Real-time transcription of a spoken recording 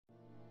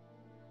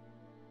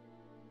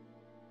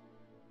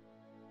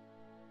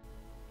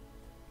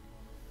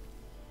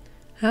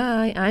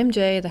Hi, I'm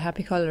Jade, the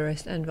Happy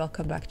Colorist, and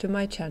welcome back to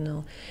my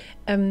channel.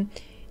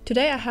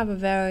 Today I have a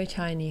very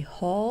tiny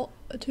haul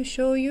to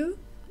show you,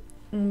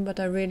 but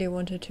I really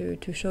wanted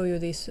to show you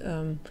these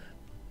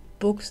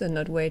books and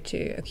not wait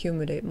to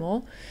accumulate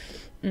more.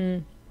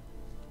 The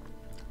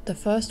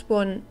first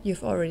one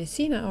you've already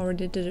seen. I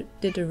already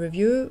did a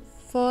review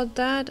for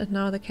that, and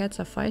now the cats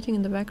are fighting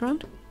in the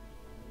background.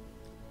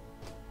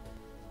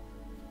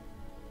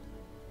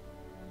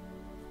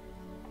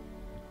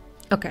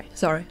 Okay,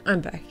 sorry, I'm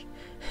back.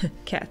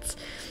 Cats.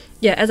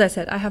 Yeah, as I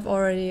said, I have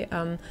already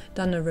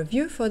done a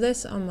review for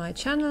this on my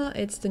channel.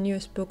 It's the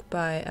newest book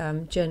by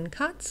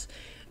Katz,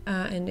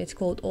 and it's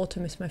called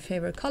Autumn is My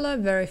Favorite Color,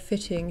 very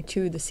fitting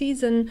to the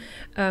season.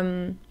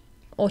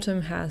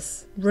 Autumn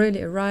has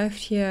really arrived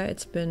here.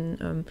 It's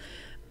been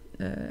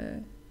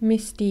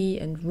misty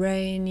and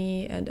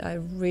rainy, and I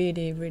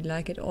really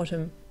like it.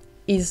 Autumn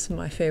is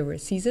my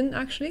favorite season,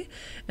 actually,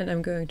 and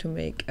I'm going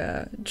to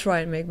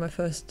try and make my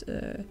first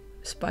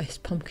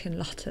spiced pumpkin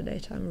latte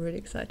later. I'm really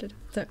excited.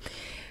 So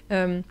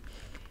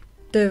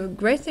the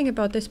great thing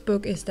about this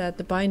book is that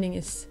the binding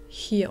is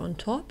here on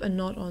top and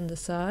not on the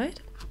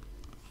side.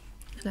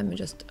 Let me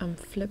just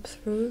flip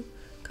through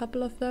a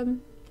couple of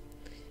them.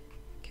 You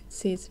can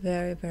see it's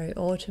very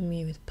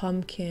autumny with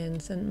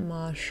pumpkins and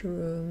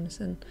mushrooms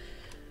and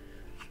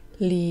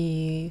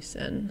leaves,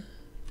 and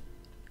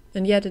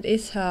yet it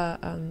is her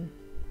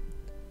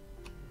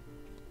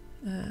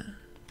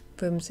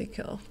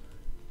whimsical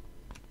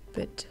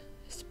bit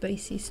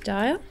spacey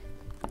style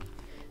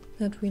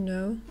that we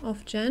know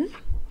of Jen.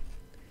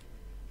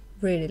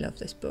 Really love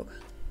this book.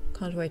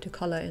 Can't wait to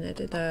color in it.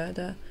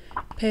 The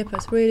paper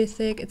is really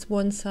thick. It's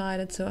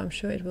one-sided, so I'm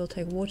sure it will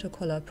take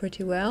watercolor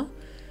pretty well.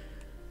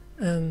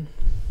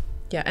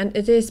 Yeah, and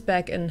it is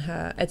back in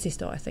her Etsy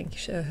store, I think,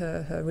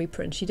 her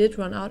reprint. She did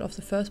run out of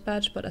the first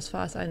batch, but as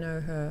far as I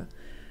know, her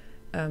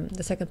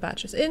the second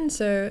batch is in,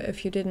 so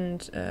if you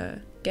didn't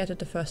get it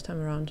the first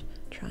time around,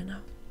 try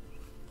now.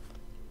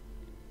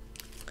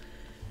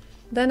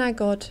 Then I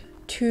got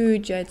two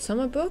Jade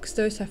summer books.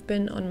 Those have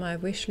been on my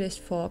wish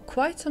list for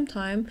quite some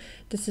time.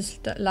 This is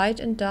the light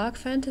and dark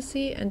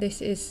fantasy, and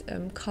this is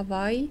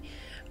kawaii.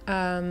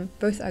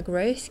 Both are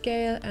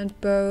grayscale, and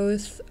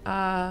both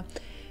are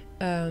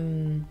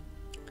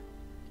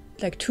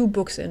like two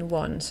books in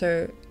one.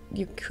 So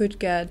you could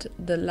get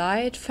the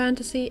light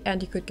fantasy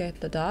and you could get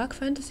the dark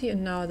fantasy,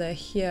 and now they're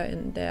here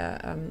and they're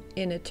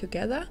in it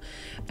together.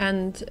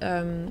 And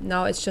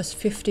now it's just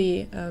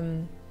 50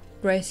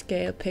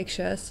 grayscale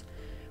pictures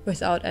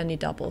without any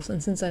doubles,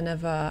 and since I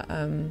never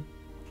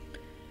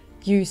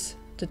use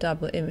the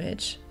double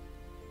image,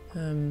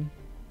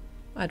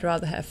 I'd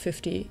rather have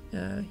 50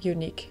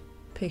 unique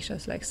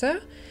pictures like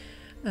so,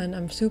 and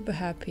I'm super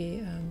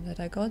happy that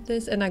I got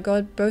this. And I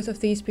got both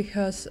of these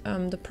because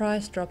the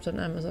price dropped on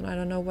Amazon. I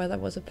don't know whether it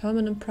was a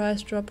permanent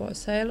price drop or a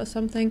sale or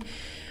something,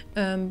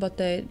 but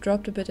they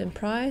dropped a bit in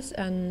price,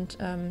 and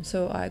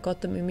so I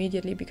got them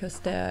immediately because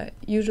their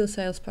usual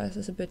sales price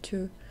is a bit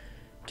too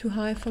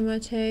high for my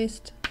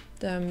taste.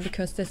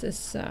 Because this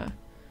is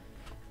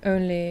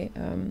only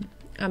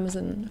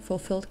Amazon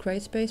fulfilled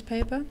crate space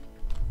paper.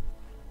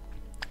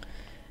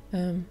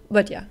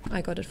 But yeah,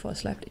 I got it for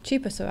slightly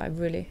cheaper, so I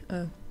really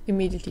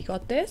immediately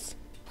got this.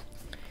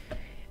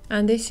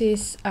 And this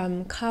is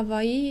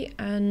kawaii,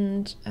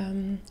 and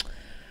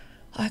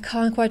I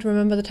can't quite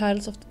remember the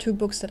titles of the two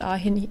books that are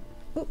in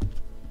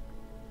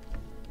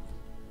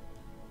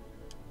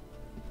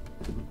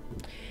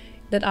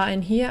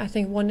here. I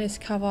think one is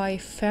kawaii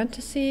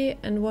fantasy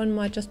and one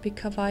might just be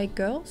kawaii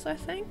girls, I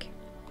think.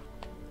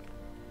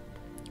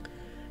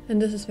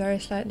 And this is very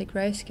slightly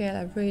grayscale.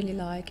 I really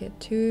like it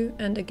too.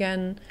 And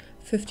again,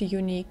 50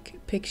 unique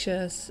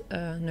pictures,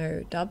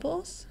 no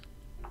doubles.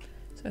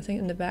 So I think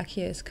in the back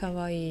here is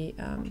kawaii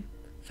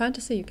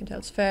fantasy. You can tell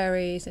it's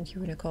fairies and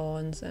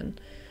unicorns and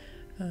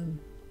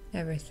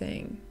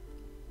everything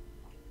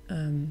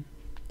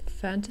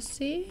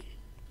fantasy.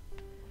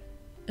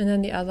 And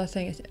then the other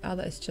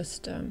is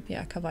just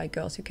yeah, kawaii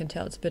girls. You can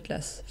tell it's a bit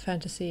less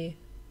fantasy.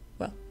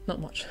 Well, not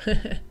much.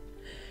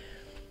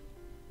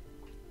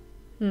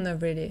 And I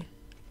really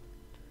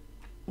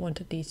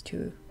wanted these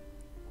two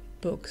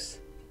books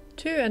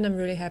too, and I'm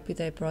really happy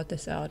they brought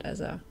this out as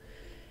a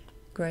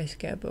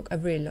grayscale book. I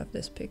really love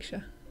this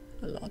picture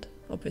a lot,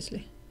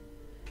 obviously.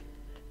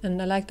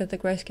 And I like that the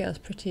grayscale is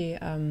pretty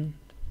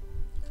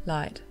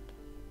light,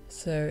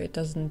 so it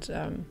doesn't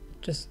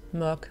just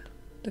murk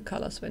the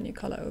colors when you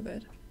color over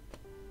it.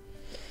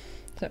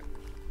 So,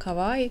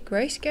 kawaii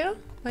grayscale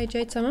by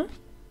Jade Summer.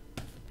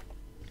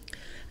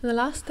 And the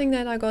last thing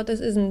that I got, this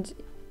isn't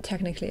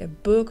technically a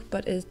book,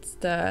 but it's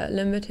the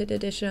limited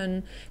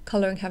edition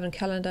Coloring Heaven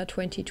calendar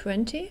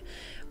 2020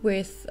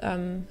 with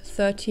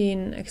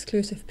 13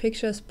 exclusive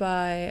pictures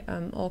by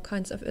all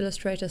kinds of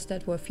illustrators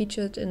that were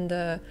featured in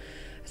the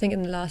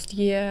last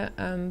year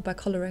by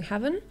Coloring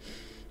Heaven.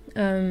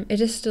 It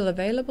is still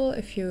available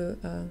if you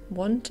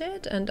want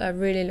it, and I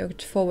really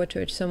looked forward to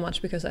it so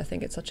much because I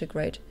think it's such a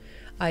great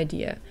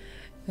idea.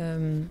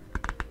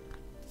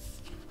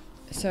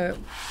 So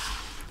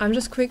I'm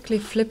just quickly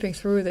flipping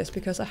through this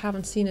because I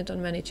haven't seen it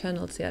on many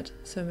channels yet,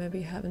 so maybe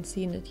you haven't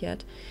seen it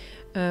yet.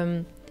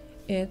 Let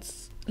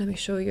me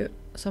show you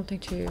something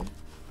to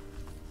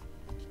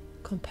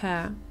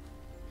compare.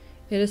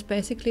 It is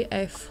basically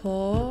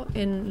A4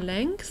 in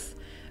length,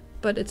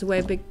 but it's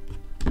way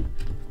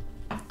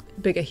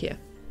bigger here.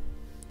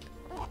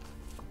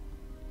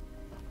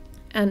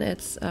 And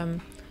it's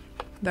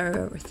very,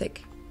 very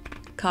thick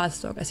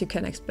cardstock, as you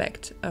can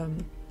expect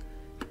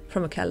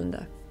from a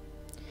calendar.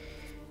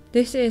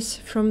 This is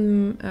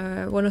from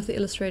one of the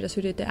illustrators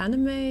who did the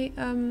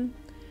anime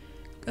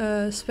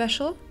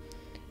special.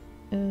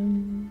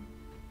 And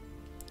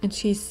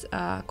she's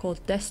called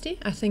Desti.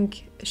 I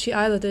think she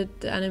either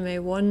did the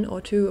anime 1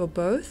 or 2 or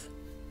both.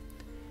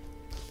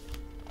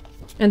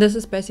 And this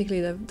is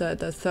basically the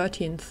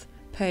 13th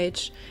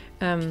page,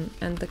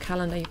 and the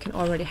calendar, you can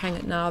already hang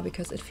it now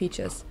because it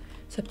features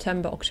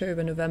September,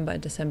 October, November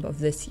and December of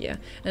this year,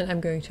 and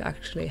I'm going to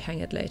actually hang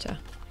it later.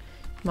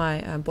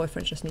 My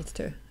boyfriend just needs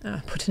to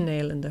put a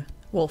nail in the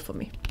wall for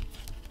me.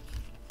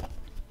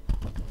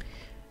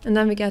 And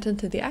then we get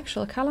into the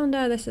actual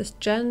calendar. This is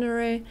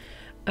January,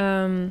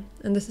 and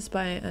this is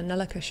by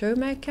Nellaka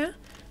Showmaker.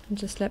 And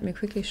just let me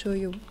quickly show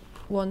you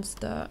once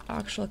the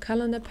actual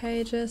calendar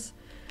pages.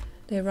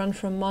 They run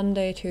from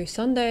Monday to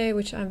Sunday,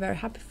 which I'm very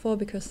happy for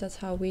because that's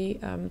how we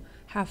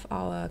have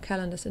our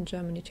calendars in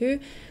Germany too.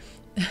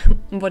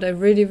 What I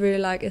really, really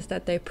like is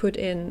that they put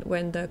in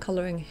when the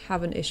Coloring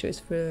Heaven issue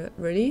is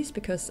released,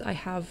 because I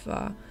have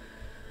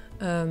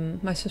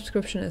my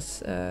subscription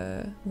is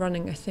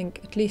running, I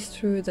think, at least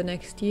through the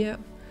next year,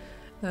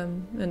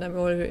 and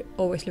I'm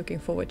always looking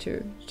forward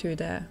to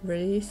their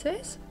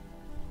releases.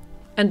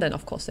 And then,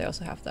 of course, they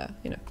also have the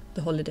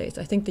the holidays.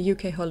 I think the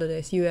UK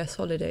holidays, US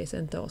holidays,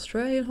 and the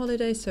Australian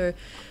holidays. So it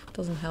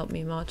doesn't help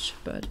me much,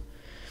 but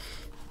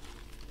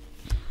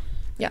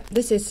yeah,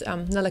 this is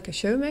Nellaka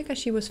Showmaker.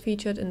 She was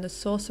featured in the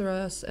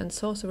Sorcerers and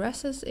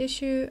Sorceresses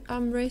issue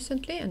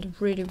recently, and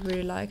really,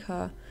 really like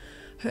her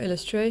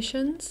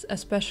illustrations.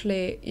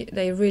 Especially,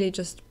 they really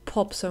just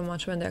pop so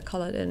much when they're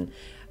colored in.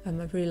 I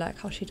really like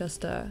how she does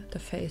the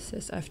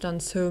faces. I've done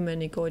so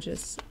many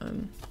gorgeous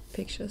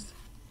pictures.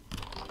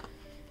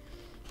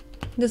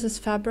 This is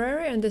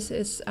February, and this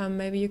is,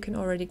 maybe you can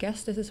already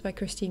guess, this is by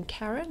Christine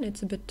Karen.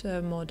 It's a bit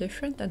more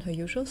different than her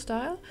usual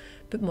style,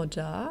 a bit more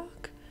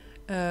dark.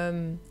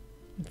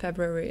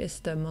 February is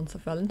the month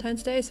of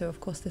Valentine's Day, so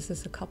of course this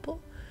is a couple.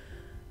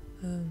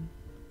 I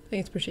think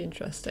it's pretty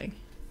interesting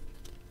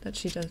that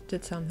she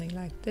did something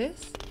like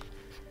this.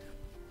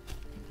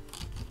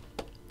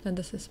 And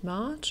this is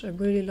March. I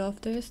really love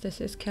this. This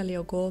is Kelly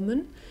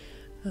O'Gorman.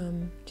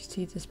 You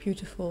see this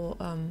beautiful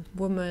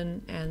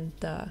woman and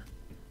the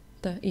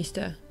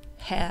Easter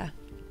hair.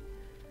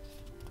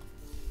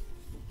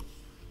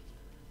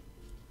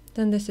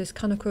 Then this is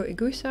Kanako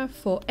Igusa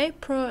for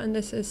April, and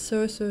this is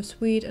so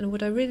sweet. And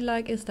what I really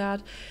like is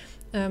that,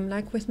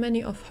 like with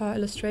many of her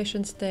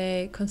illustrations,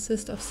 they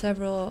consist of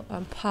several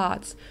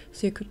parts.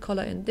 So you could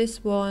color in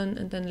this one,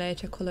 and then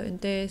later color in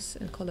this,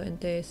 and color in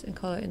this, and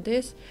color in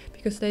this,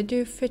 because they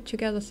do fit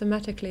together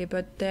thematically,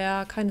 but they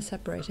are kind of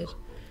separated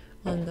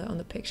on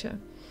the picture.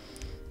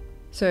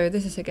 So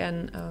this is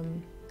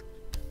again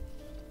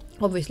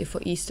obviously for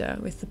Easter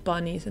with the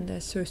bunnies, and they're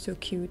so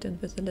cute,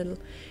 and with the little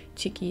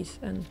chickies,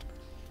 and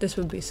this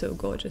would be so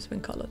gorgeous when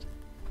colored.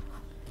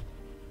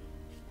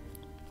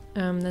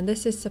 Then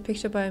this is a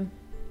picture by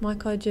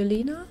Michael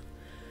Jelena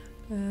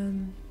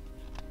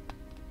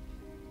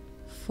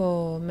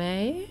for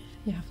May.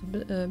 You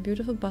have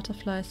beautiful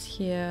butterflies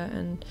here,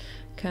 and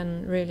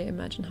can really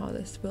imagine how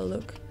this will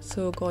look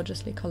so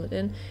gorgeously colored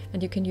in.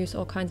 And you can use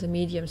all kinds of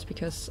mediums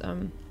because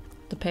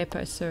the paper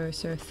is so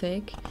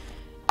thick,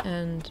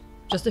 and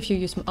just if you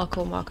use some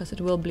alcohol markers, it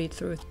will bleed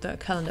through the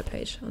calendar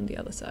page on the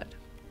other side.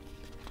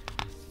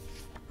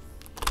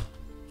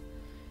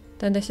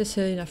 Then this is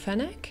Selena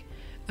Fennec,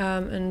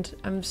 and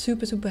I'm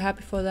super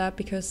happy for that,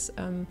 because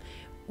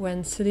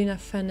when Selena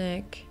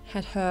Fennec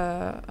had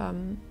her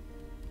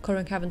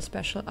Coloring Heaven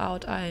special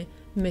out, I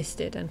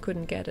missed it and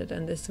couldn't get it,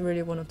 and it's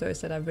really one of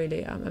those that I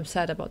really I'm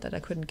sad about that I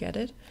couldn't get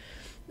it.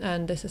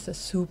 And this is a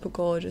super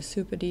gorgeous,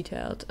 super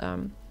detailed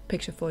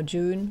picture for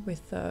June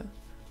with the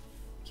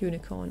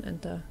unicorn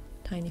and the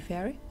tiny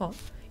fairy, or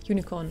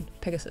unicorn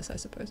Pegasus, I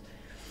suppose.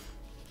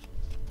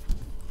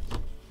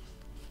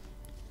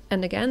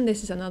 And again,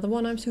 this is another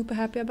one I'm super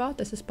happy about.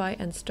 This is by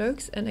Anne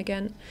Stokes, and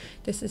again,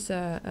 this is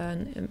a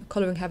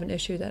Coloring Heaven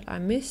issue that I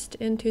missed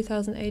in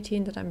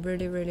 2018, that I'm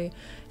really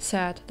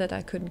sad that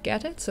I couldn't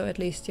get it. So at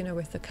least,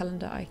 with the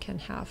calendar I can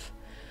have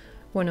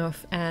one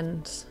of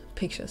Anne's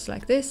pictures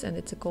like this, and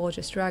it's a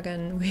gorgeous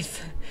dragon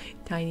with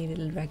tiny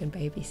little dragon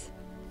babies.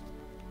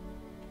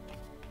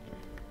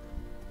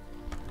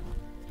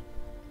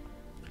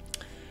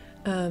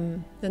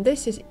 And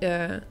this is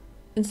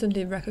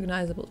instantly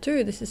recognizable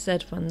too. This is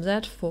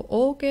Z1Z for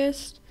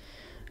August,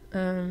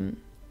 and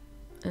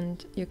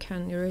you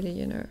can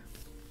really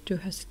do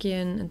her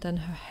skin and then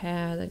her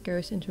hair that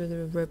goes into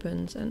the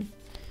ribbons, and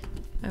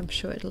I'm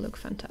sure it'll look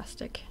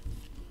fantastic.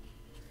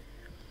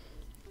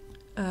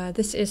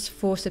 This is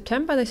for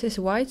September. This is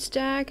White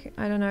Stag.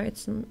 I don't know,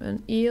 it's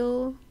an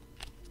eel,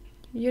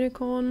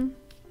 unicorn,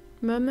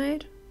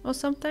 mermaid or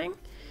something.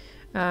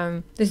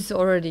 This is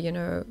already, you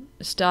know,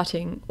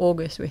 starting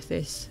August with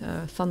this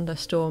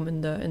thunderstorm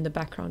in the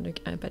background.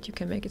 I bet you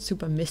can make it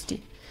super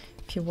misty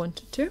if you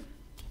wanted to.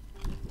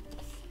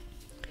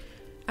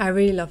 I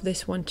really love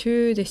this one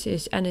too. This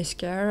is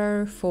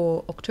Aniscaro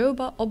for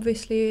October,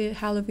 obviously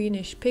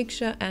Halloweenish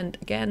picture. And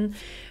again,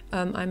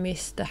 I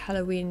missed the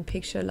Halloween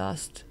picture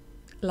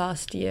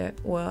last year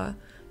where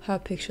her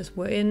pictures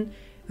were in,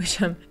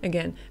 which I'm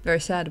again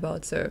very sad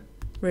about. So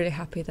really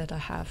happy that I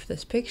have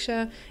this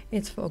picture.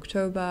 It's for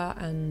October,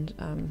 and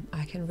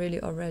I can really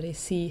already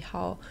see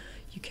how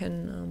you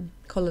can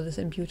color this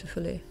in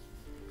beautifully.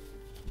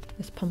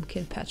 This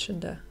pumpkin patch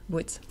in the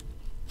woods.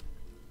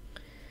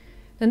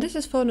 And this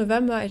is for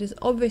November. It is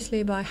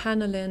obviously by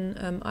Hannah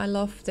Lynn. I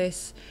love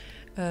this.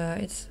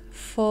 It's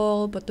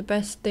fall, but the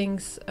best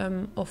things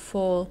of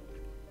fall,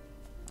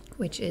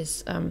 which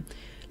is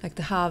like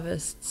the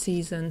harvest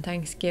season,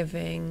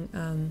 Thanksgiving,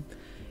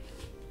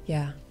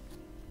 yeah,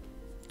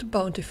 the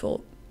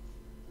bountiful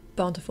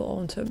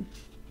autumn.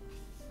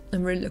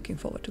 I'm really looking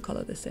forward to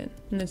color this in,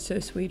 and it's so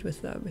sweet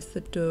with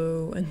the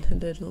doe and the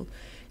little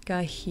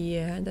guy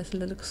here, and there's a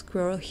little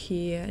squirrel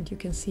here, and you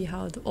can see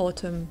how the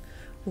autumn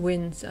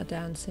winds are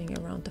dancing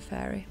around the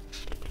fairy.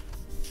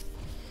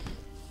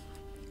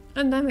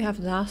 And then we have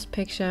the last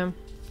picture.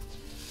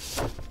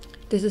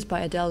 This is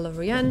by Adele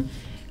Lorien.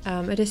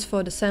 It is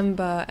for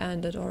December,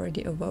 and it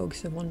already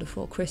evokes a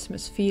wonderful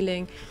Christmas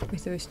feeling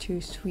with those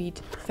two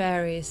sweet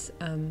fairies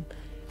and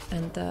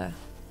the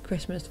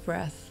Christmas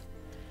breath.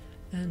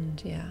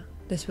 And yeah,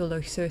 this will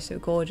look so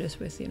gorgeous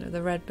with, you know,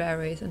 the red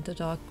berries and the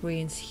dark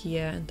greens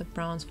here and the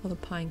browns for the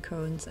pine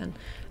cones, and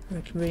I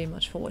look really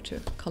much forward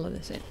to color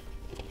this in.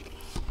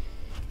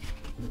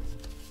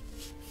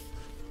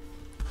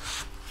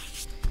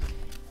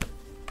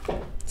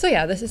 So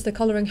yeah, this is the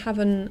Coloring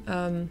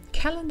Heaven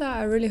calendar.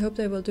 I really hope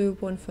they will do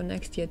one for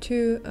next year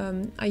too.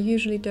 I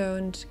usually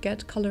don't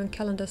get coloring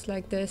calendars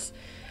like this.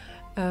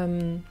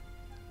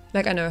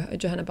 Like I know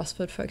Johanna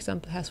Busford, for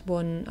example, has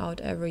one out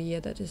every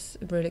year that is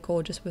really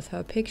gorgeous with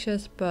her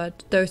pictures,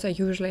 but those I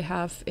usually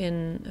have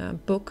in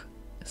books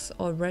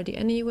already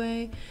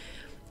anyway.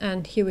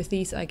 And here with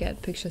these I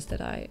get pictures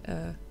that I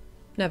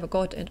never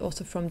got, and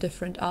also from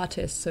different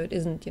artists, so it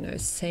isn't, you know,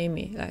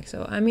 samey. Like,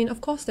 so I mean,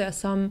 of course there are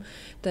some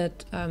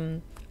that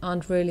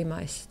aren't really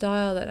my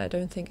style that I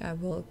don't think I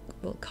will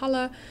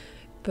color,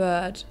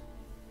 but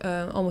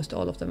almost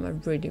all of them I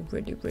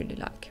really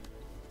like.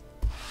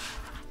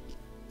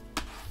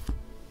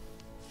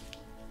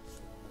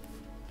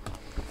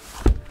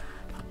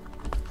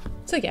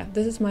 So yeah,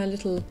 this is my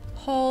little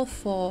haul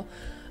for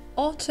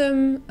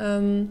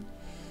autumn.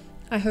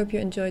 I hope you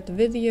enjoyed the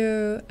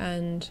video,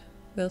 and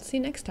we'll see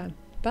you next time.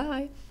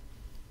 Bye!